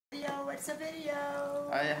it's a video.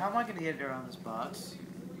 How am I going to get it around this box?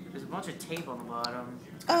 There's a bunch of tape on the bottom.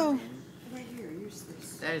 Oh. Right here, use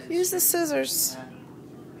this. Use the scissors. Yeah.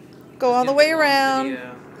 Go all the way around.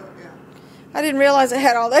 I didn't realize it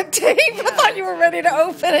had all that tape. Yeah, I thought you were ready to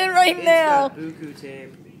open it right now. It's got buku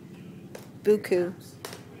tape. Buku.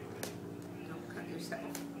 Don't cut yourself.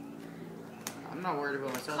 I'm not worried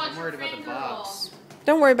about myself. I'm worried about the box.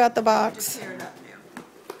 Don't worry about the Just box. tear it up now.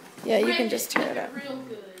 Yeah, you can just tear it up. Real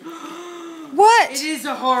good. What? It is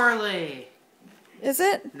a Harley. Is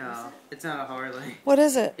it? No, it's not a Harley. What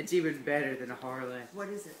is it? It's even better than a Harley. What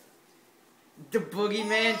is it? The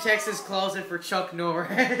Boogeyman checks his closet for Chuck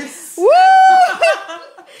Norris. Woo!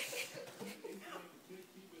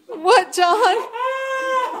 What, John?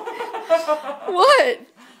 What?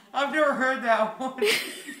 I've never heard that one.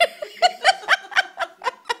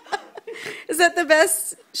 Is that the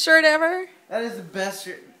best shirt ever? That is the best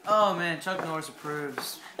shirt. Oh man, Chuck Norris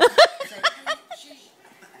approves.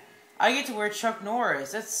 I get to wear Chuck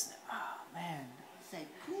Norris. That's, oh man.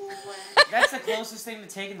 That's the closest thing to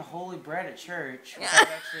taking the holy bread at church without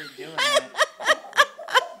actually doing it.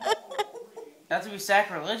 Not to be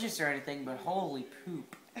sacrilegious or anything, but holy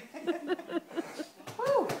poop.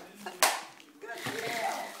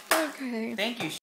 Okay. Thank you.